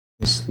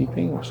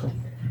Sleeping or something?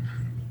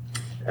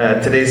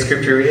 Today's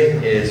scripture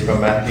reading is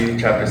from Matthew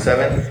chapter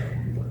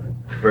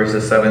 7,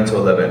 verses 7 to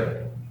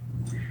 11.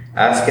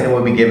 Ask and it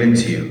will be given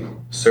to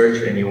you.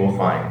 Search and you will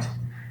find.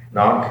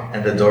 Knock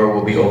and the door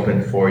will be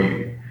opened for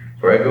you.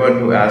 For everyone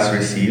who asks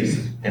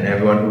receives, and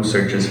everyone who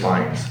searches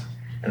finds.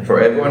 And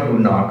for everyone who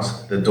knocks,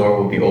 the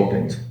door will be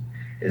opened.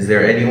 Is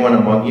there anyone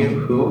among you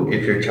who,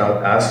 if your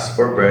child asks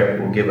for bread,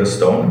 will give a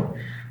stone?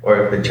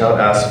 Or if the child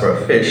asks for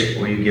a fish,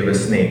 will you give a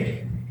snake?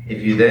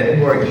 If you then,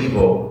 who are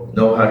evil,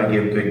 know how to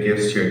give good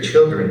gifts to your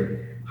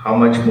children, how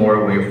much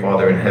more will your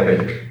Father in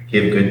heaven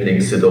give good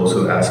things to those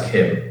who ask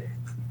him?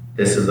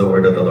 This is the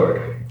word of the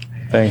Lord.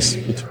 Thanks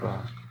be to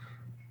God.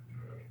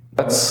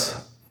 Let's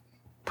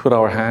put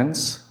our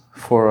hands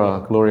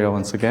for Gloria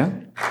once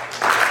again.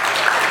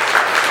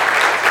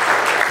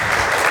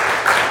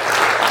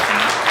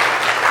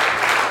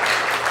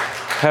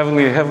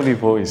 Heavenly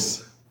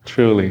voice,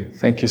 truly.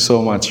 Thank you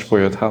so much for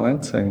your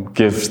talent and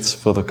gifts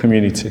for the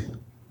community.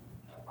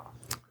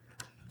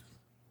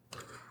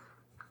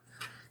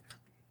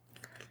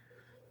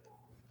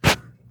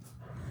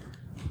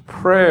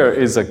 Prayer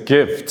is a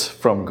gift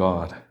from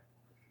God.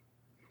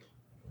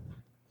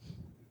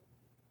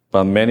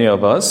 But many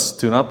of us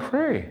do not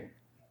pray.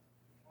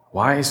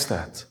 Why is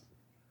that?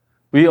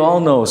 We all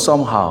know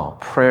somehow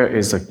prayer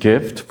is a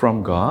gift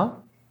from God,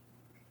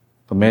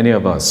 but many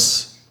of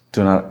us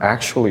do not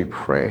actually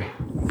pray.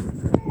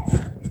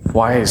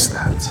 Why is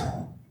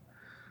that?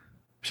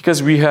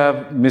 Because we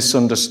have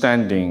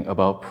misunderstanding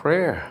about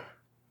prayer.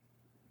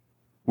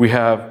 We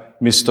have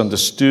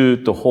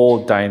misunderstood the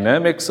whole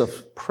dynamics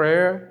of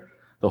prayer,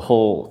 the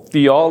whole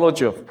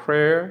theology of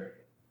prayer,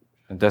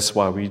 and that's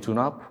why we do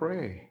not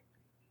pray.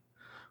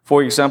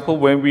 For example,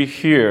 when we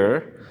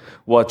hear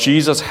what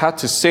Jesus had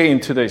to say in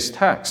today's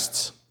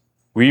text,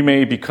 we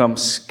may become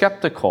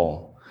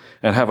skeptical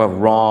and have a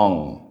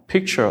wrong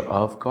picture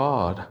of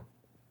God.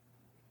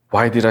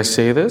 Why did I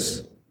say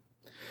this?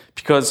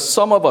 Because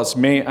some of us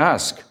may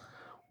ask,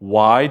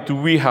 why do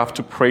we have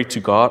to pray to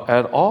God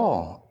at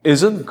all?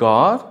 Isn't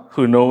God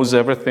who knows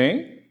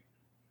everything?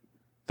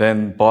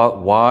 Then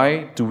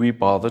why do we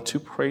bother to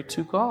pray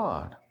to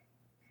God?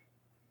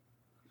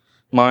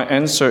 My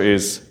answer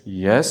is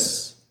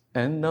yes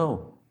and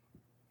no.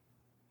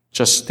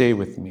 Just stay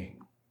with me.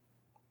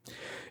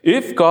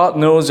 If God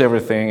knows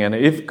everything and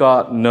if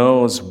God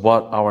knows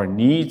what our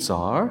needs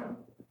are,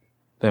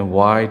 then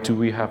why do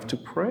we have to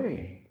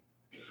pray?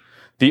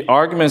 The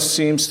argument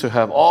seems to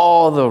have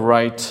all the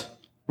right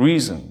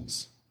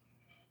reasons.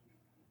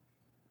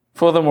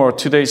 Furthermore,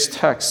 today's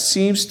text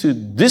seems to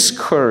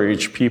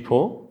discourage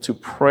people to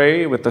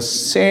pray with the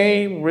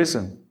same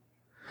reason.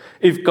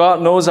 If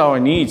God knows our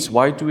needs,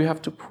 why do we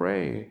have to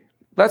pray?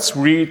 Let's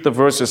read the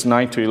verses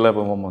 9 to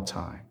 11 one more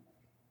time.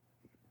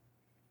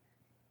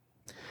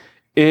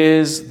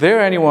 Is there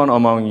anyone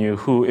among you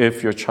who,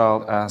 if your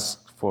child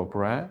asks for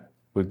bread,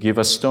 will give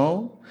a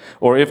stone?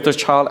 Or if the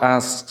child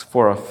asks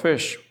for a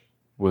fish,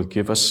 will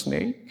give a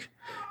snake?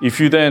 If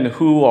you then,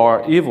 who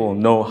are evil,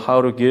 know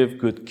how to give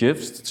good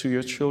gifts to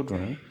your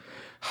children,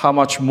 how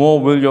much more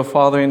will your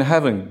Father in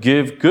heaven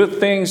give good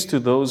things to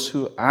those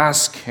who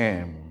ask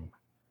him?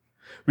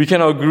 We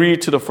can agree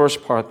to the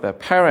first part that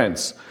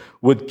parents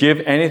would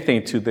give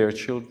anything to their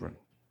children.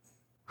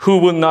 Who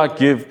would not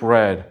give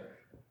bread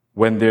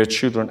when their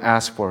children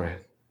ask for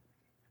it?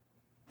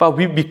 But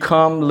we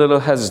become a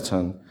little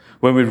hesitant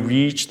when we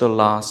reach the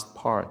last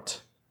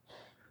part.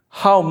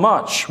 How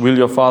much will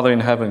your Father in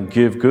heaven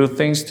give good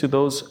things to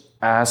those who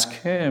ask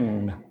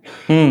him?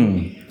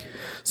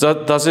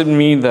 So does it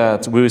mean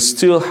that we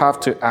still have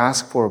to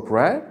ask for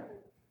bread?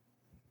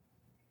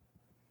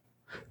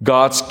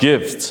 God's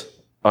gifts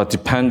are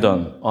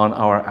dependent on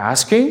our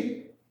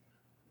asking?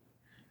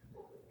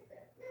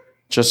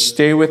 Just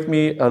stay with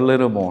me a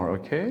little more,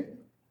 okay?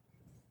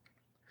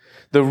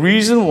 The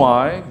reason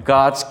why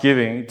God's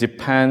giving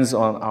depends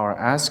on our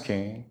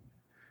asking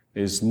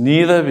is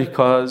neither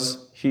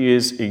because he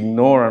is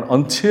ignorant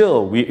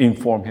until we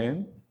inform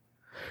him,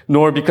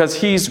 nor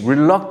because he is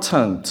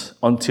reluctant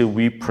until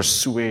we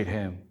persuade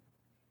him.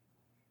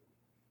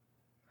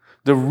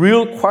 The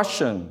real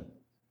question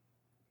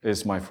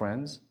is, my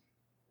friends,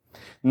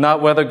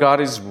 not whether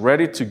God is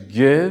ready to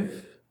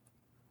give,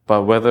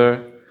 but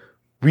whether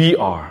we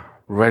are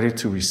ready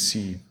to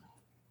receive.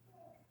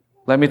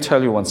 Let me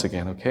tell you once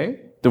again, okay?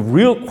 The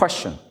real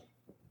question,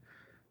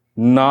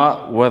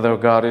 not whether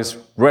God is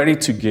ready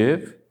to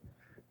give,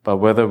 but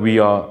whether we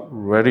are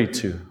ready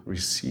to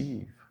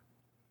receive.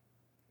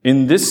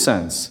 In this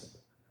sense,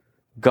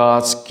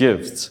 God's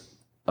gifts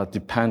are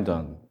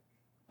dependent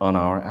on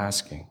our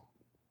asking.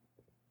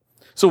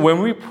 So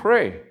when we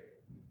pray,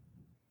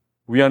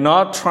 we are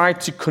not trying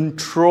to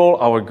control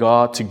our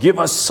God to give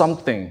us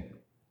something,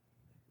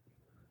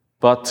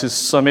 but to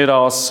submit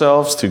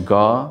ourselves to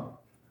God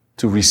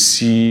to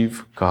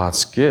receive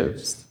God's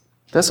gifts.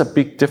 That's a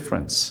big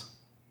difference.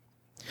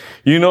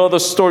 You know the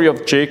story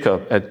of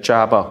Jacob at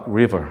Jabbok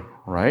River,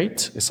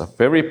 right? It's a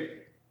very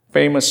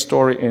famous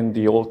story in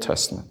the Old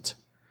Testament.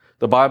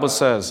 The Bible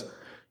says,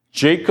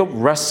 Jacob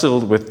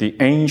wrestled with the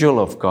angel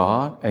of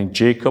God, and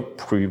Jacob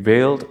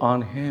prevailed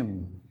on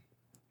him.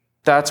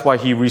 That's why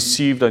he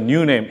received a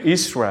new name,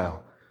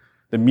 Israel.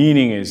 The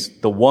meaning is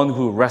the one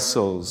who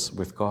wrestles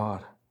with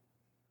God.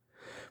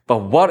 But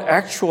what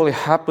actually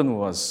happened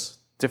was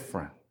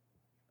different.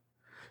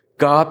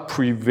 God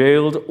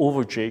prevailed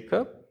over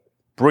Jacob,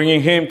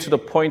 bringing him to the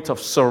point of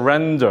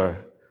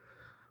surrender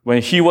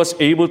when he was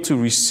able to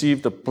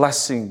receive the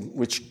blessing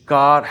which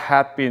God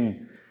had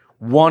been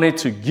wanted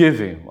to give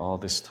him all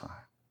this time.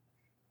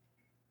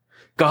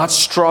 God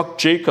struck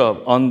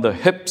Jacob on the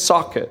hip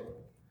socket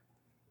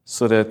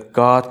so that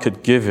God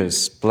could give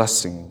his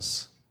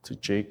blessings to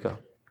Jacob.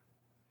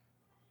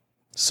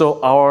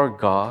 So our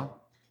God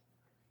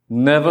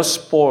never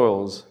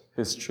spoils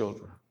his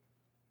children.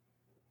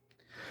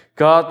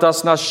 God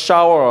does not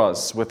shower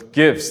us with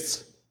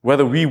gifts,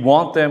 whether we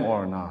want them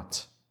or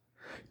not.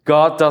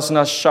 God does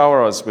not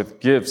shower us with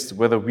gifts,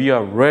 whether we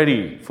are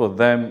ready for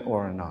them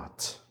or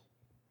not.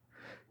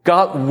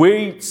 God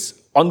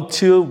waits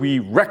until we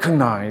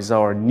recognize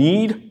our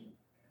need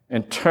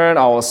and turn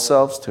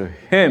ourselves to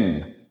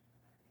Him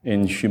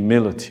in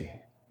humility.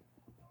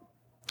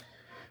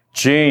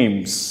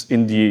 James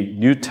in the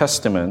New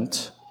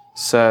Testament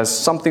says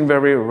something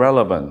very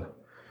relevant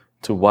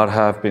to what I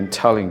have been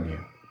telling you.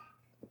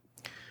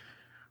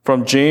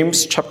 From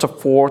James chapter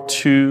 4,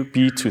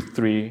 2b to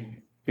 3,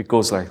 it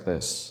goes like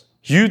this.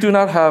 You do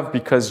not have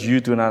because you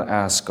do not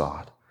ask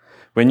God.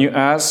 When you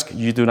ask,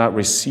 you do not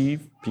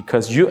receive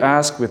because you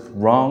ask with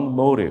wrong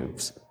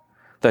motives,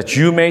 that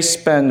you may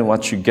spend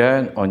what you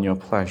get on your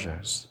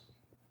pleasures.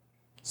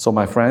 So,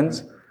 my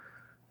friends,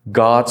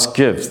 God's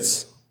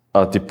gifts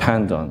are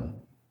dependent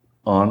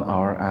on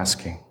our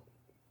asking.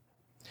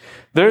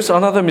 There's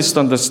another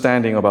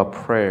misunderstanding about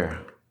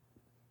prayer.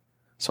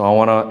 So I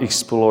want to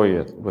explore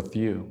it with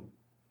you.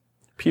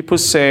 People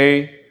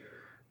say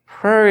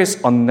prayer is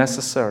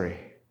unnecessary.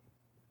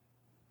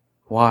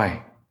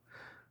 Why?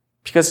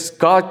 Because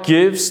God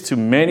gives to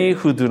many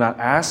who do not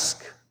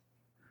ask,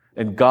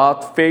 and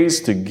God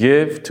fails to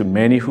give to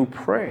many who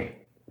pray.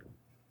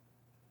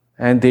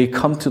 And they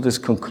come to this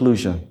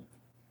conclusion.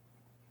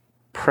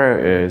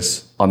 Prayer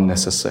is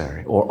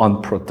unnecessary or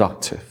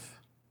unproductive.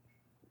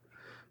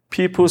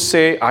 People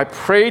say, I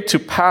prayed to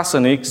pass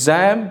an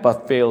exam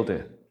but failed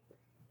it.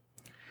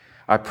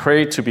 I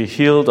prayed to be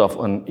healed of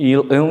an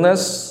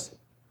illness,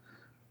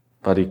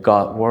 but it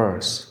got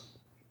worse.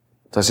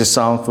 Does it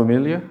sound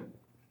familiar?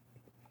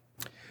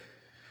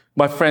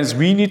 My friends,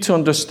 we need to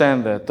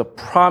understand that the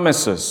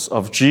promises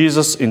of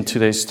Jesus in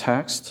today's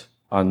text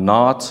are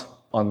not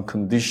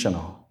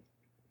unconditional.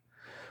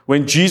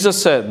 When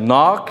Jesus said,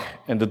 knock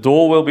and the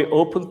door will be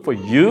opened for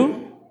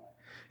you,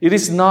 it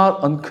is not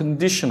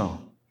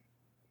unconditional.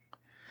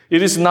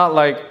 It is not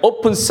like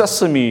open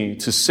sesame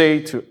to say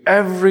to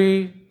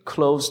every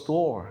closed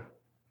door.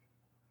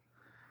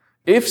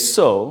 If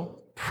so,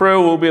 prayer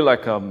will be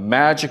like a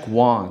magic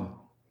wand,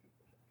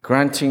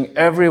 granting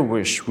every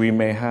wish we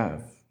may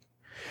have.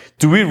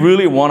 Do we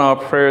really want our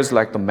prayers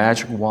like the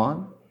magic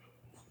wand?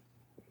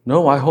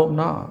 No, I hope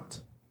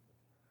not.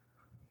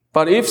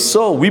 But if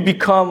so, we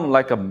become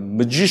like a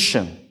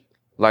magician,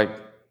 like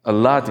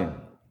Aladdin.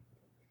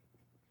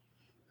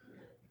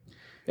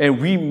 And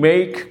we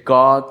make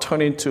God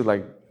turn into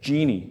like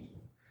genie.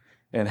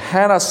 And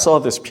Hannah saw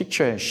this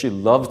picture and she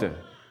loved it.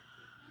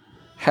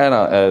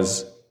 Hannah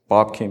as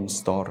Bob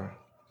Kim's daughter.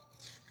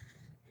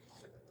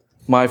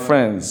 My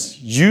friends,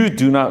 you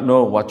do not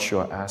know what you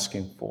are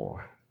asking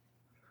for.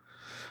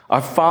 I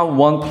found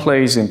one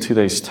place in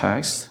today's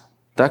text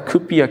that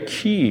could be a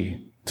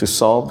key to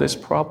solve this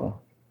problem.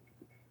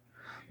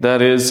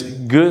 That is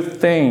good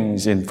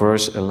things in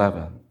verse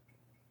 11.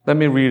 Let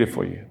me read it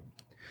for you.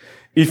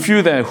 If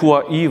you then, who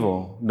are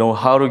evil, know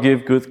how to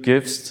give good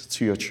gifts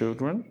to your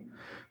children,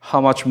 how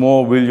much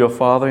more will your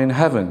Father in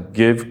heaven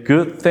give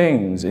good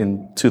things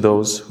to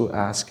those who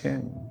ask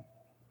Him?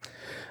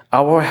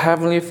 Our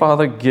Heavenly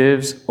Father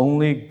gives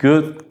only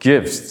good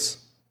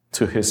gifts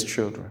to His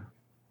children.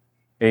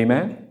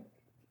 Amen?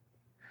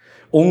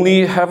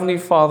 Only Heavenly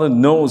Father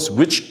knows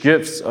which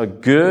gifts are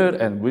good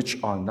and which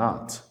are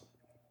not.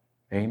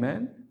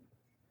 Amen?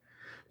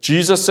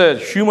 Jesus said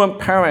human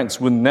parents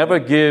would never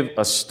give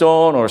a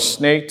stone or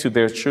snake to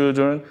their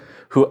children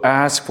who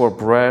ask for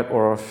bread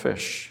or a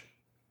fish.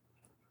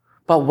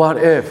 But what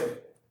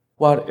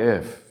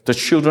if the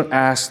children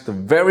ask the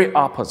very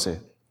opposite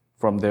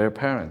from their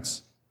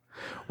parents?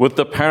 Would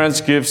the parents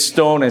give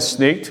stone and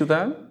snake to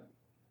them?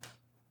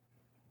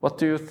 What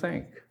do you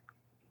think?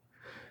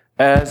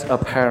 As a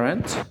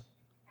parent,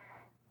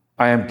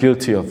 I am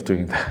guilty of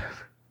doing that.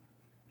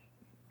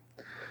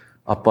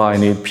 Appa, I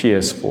need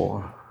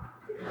PS4.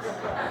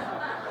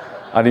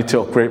 I need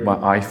to upgrade my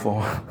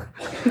iPhone.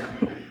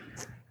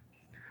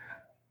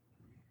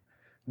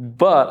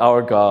 But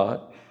our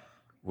God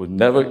would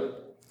never,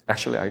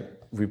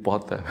 we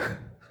bought them.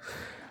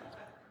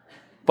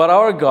 But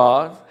our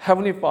God,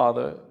 Heavenly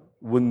Father,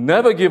 would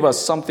never give us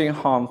something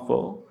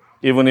harmful,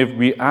 even if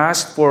we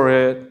ask for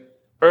it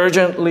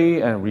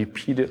urgently and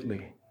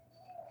repeatedly.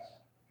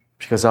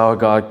 Because our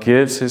God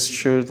gives His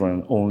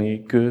children only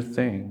good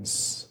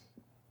things.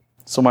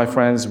 So my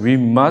friends, we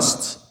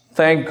must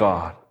thank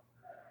God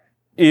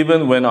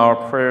even when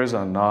our prayers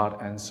are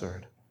not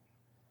answered.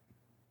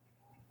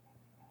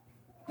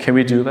 Can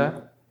we do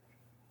that?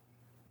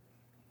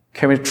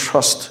 Can we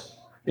trust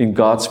in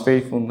God's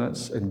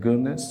faithfulness and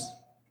goodness?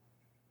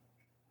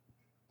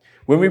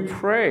 When we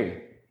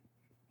pray,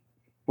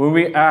 when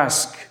we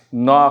ask,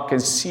 knock,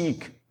 and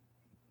seek,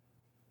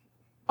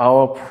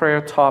 our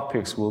prayer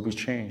topics will be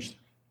changed.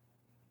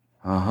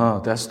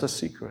 That's the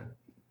secret.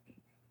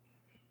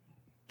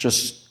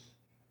 Just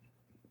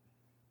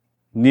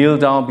kneel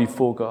down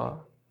before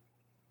God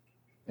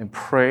and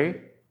pray,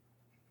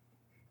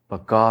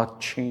 but God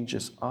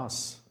changes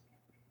us.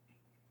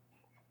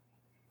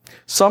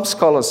 Some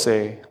scholars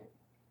say,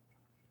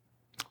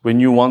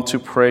 when you want to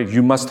pray,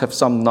 you must have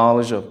some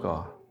knowledge of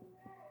God.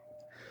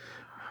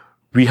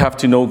 We have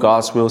to know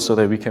God's will so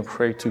that we can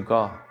pray to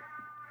God.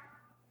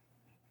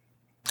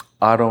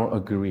 I don't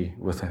agree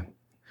with him.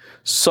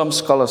 Some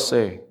scholars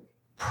say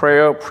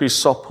prayer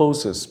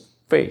presupposes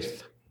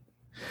faith.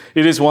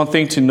 It is one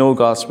thing to know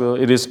God's will.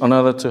 It is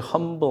another to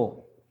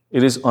humble.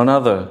 It is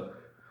another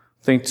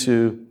thing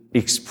to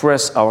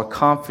express our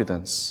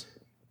confidence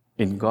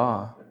in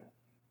God.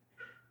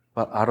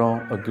 But I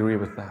don't agree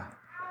with that.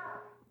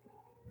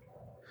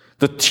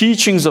 The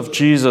teachings of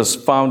Jesus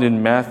found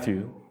in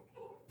Matthew,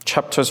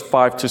 chapters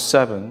 5 to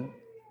 7,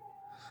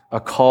 are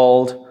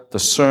called the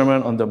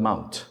Sermon on the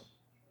Mount.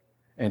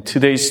 And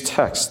today's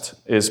text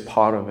is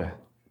part of it.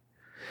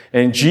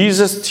 And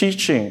Jesus'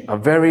 teaching are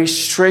very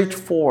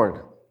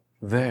straightforward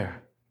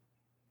there.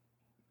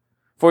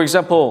 For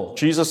example,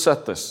 Jesus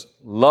said this,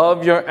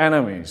 love your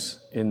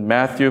enemies in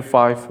Matthew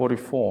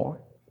 5:44.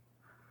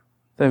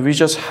 Then we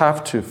just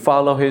have to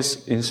follow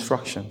his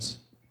instructions.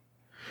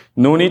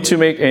 No need to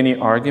make any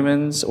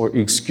arguments or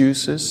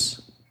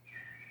excuses,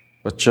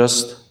 but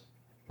just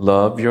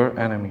love your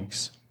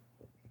enemies.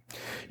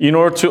 In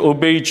order to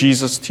obey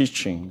Jesus'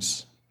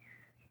 teachings,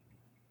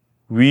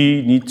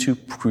 we need to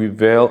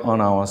prevail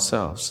on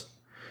ourselves,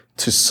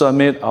 to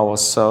submit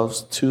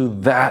ourselves to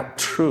that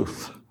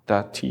truth,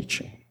 that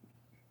teaching.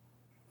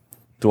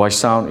 Do I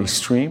sound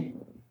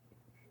extreme?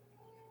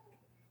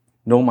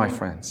 No, my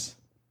friends.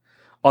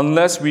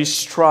 Unless we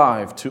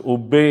strive to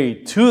obey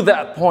to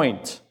that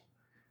point,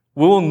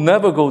 we will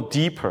never go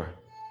deeper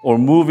or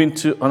move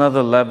into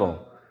another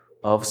level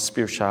of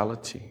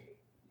spirituality.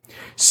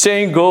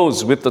 Same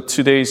goes with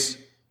today's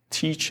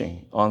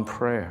teaching on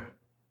prayer.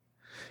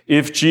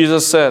 If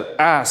Jesus said,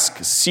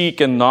 ask, seek,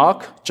 and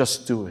knock,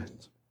 just do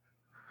it.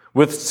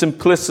 With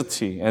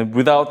simplicity and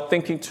without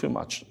thinking too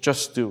much,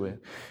 just do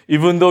it.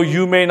 Even though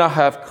you may not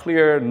have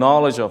clear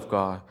knowledge of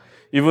God,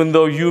 even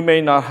though you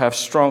may not have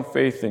strong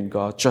faith in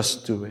God,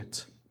 just do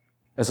it.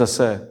 As I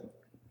said,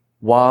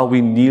 while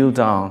we kneel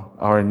down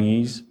our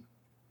knees,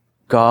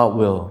 God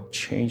will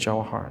change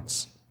our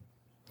hearts.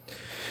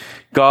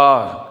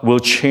 God will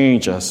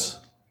change us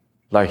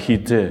like he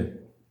did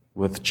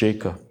with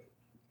Jacob.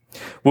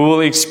 We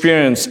will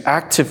experience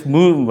active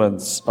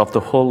movements of the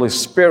Holy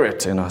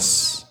Spirit in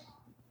us.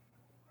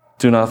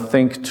 Do not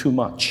think too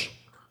much.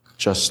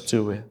 Just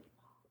do it.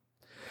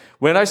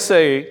 When I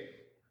say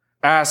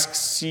ask,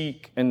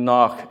 seek, and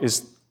knock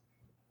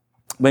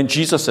when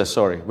Jesus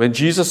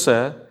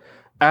said,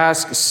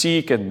 ask,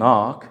 seek, and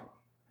knock,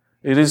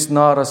 it is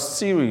not a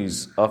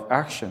series of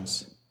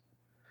actions.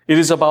 It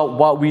is about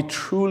what we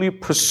truly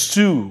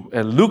pursue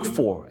and look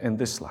for in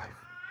this life.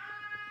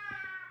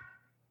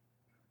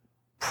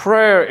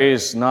 Prayer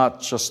is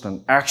not just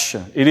an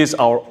action. It is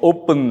our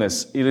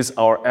openness. It is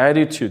our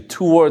attitude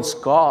towards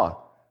God.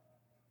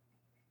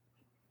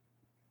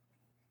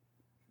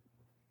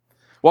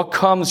 What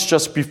comes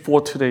just before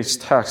today's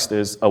text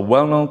is a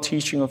well-known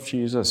teaching of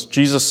Jesus.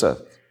 Jesus said,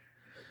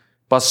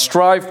 but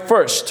strive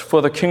first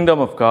for the kingdom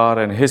of God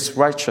and his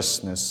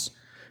righteousness,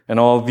 and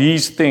all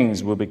these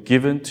things will be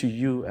given to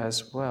you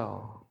as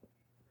well.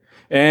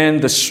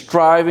 And the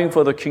striving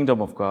for the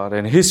kingdom of God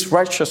and his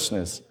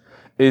righteousness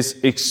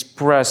is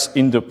expressed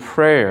in the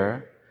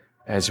prayer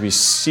as we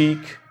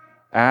seek,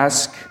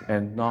 ask,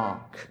 and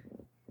knock.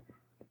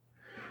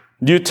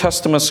 New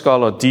Testament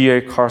scholar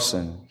D.A.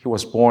 Carson, he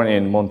was born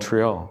in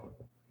Montreal.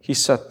 He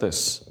said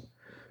this,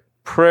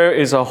 prayer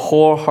is a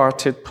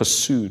wholehearted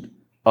pursuit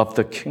of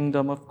the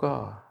kingdom of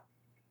God.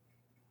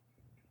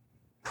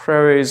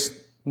 Prayer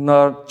is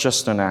not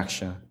just an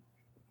action,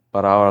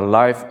 but our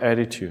life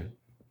attitude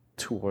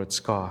towards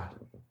God.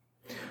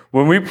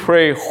 When we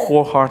pray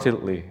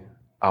wholeheartedly,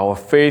 our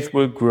faith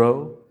will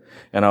grow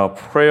and our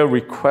prayer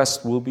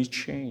request will be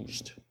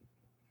changed.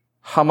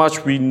 How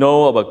much we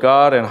know about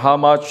God and how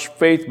much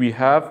faith we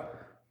have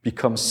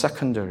becomes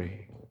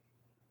secondary.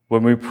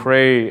 When we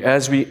pray,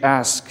 as we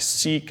ask,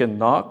 seek, and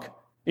knock,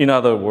 in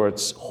other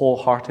words,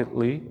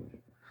 wholeheartedly,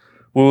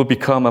 we will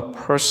become a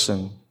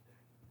person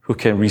who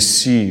can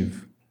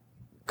receive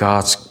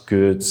God's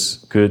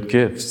good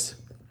gifts.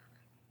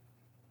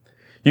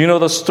 You know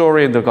the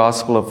story in the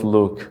Gospel of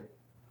Luke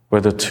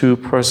where the two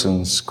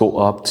persons go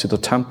up to the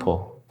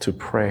temple to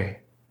pray.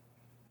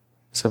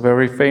 It's a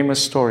very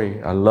famous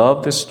story. I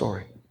love this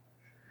story.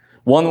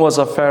 One was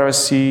a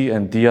Pharisee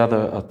and the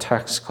other a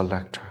tax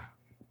collector.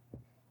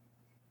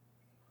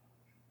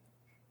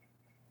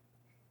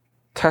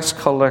 Tax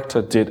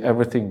collector did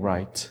everything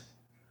right,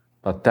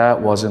 but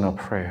that wasn't a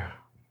prayer.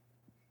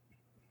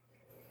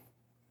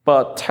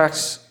 But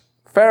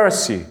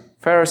Pharisee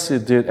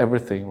did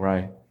everything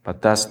right,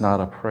 but that's not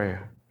a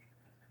prayer.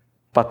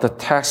 But the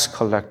tax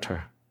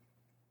collector,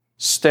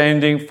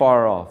 standing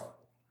far off,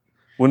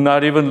 would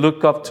not even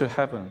look up to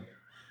heaven,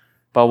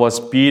 but was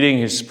beating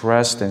his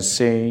breast and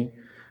saying,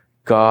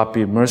 God,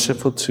 be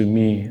merciful to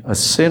me, a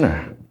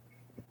sinner.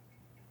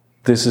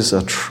 This is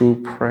a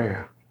true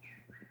prayer.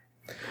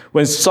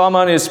 When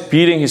someone is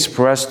beating his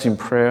breast in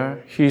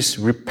prayer, he's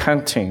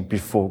repenting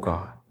before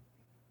God.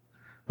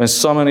 When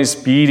someone is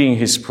beating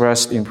his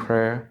breast in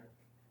prayer,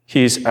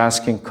 he is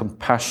asking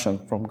compassion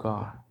from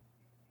God.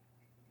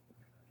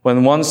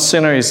 When one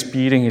sinner is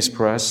beating his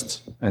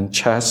breast and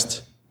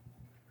chest,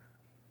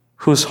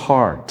 whose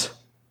heart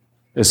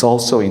is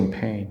also in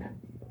pain.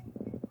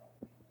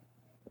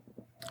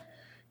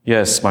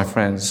 Yes, my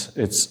friends,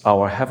 it's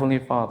our Heavenly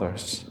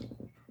Father's.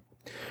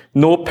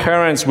 No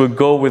parents will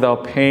go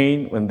without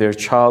pain when their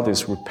child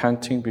is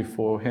repenting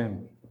before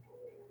Him.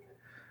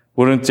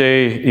 Wouldn't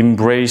they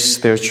embrace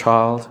their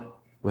child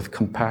with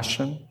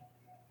compassion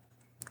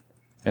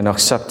and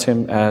accept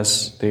him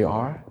as they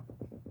are?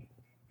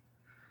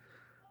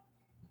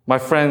 My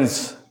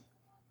friends,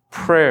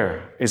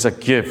 prayer is a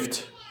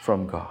gift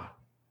from God.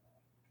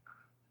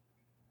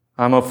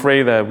 I'm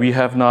afraid that we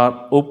have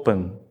not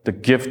opened the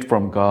gift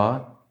from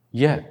God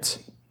yet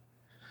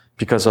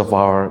because of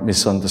our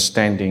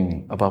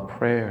misunderstanding about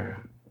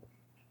prayer.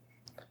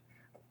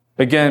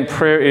 Again,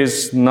 prayer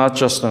is not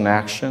just an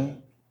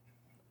action.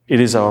 It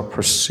is our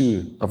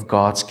pursuit of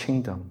God's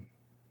kingdom.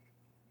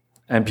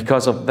 And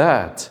because of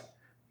that,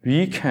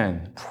 we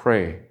can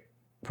pray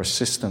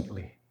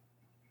persistently.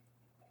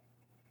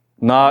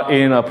 Not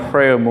in a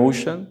prayer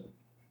motion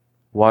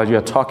while you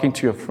are talking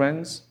to your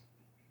friends,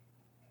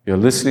 you're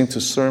listening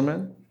to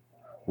sermon,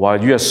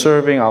 while you are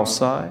serving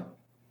outside,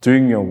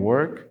 doing your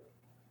work.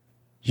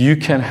 You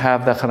can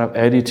have that kind of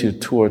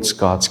attitude towards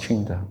God's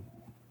kingdom.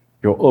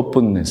 Your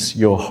openness,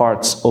 your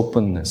heart's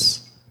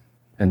openness.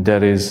 And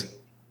that is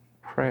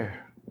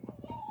prayer.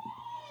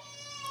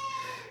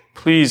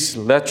 Please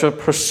let your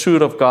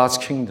pursuit of God's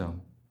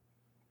kingdom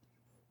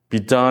be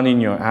done in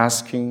your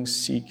asking,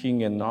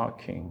 seeking, and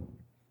knocking.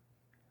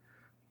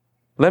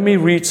 Let me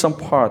read some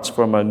parts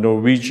from a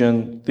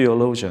Norwegian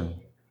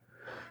theologian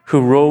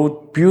who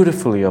wrote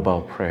beautifully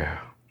about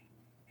prayer.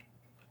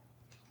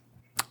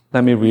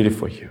 Let me read it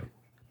for you.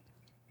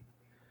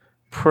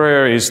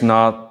 Prayer is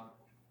not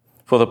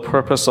for the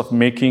purpose of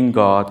making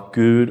God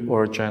good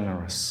or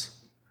generous.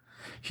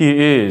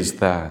 He is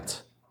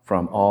that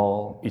from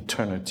all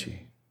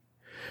eternity.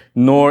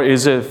 Nor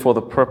is it for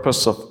the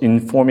purpose of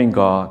informing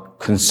God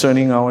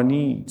concerning our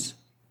needs.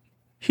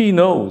 He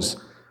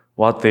knows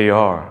what they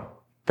are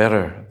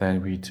better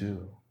than we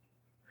do.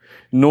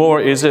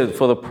 Nor is it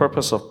for the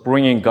purpose of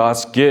bringing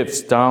God's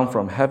gifts down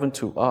from heaven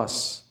to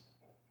us.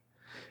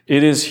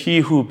 It is He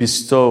who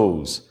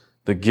bestows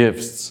the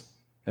gifts,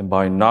 and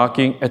by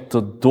knocking at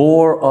the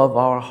door of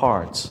our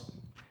hearts,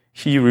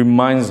 He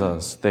reminds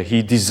us that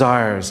He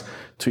desires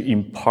to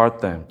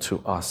impart them to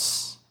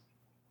us.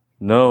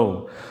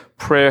 No,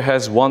 prayer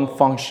has one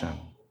function,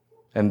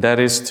 and that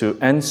is to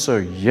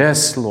answer,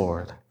 yes,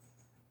 Lord,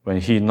 when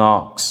He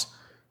knocks,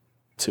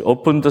 to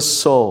open the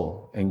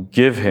soul and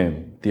give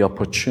Him the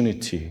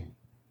opportunity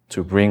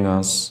to bring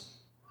us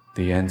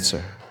the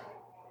answer.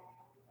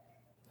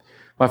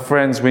 My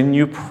friends, when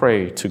you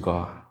pray to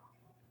God,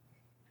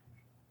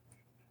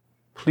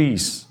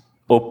 please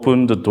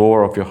open the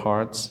door of your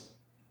hearts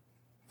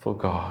for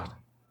God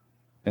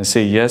and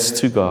say yes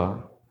to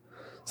God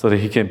so that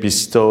He can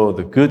bestow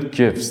the good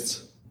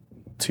gifts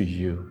to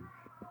you.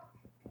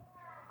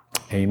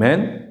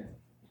 Amen?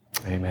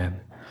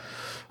 Amen.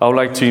 I would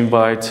like to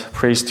invite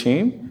praise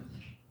team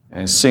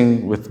and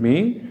sing with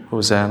me,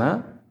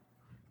 Hosanna.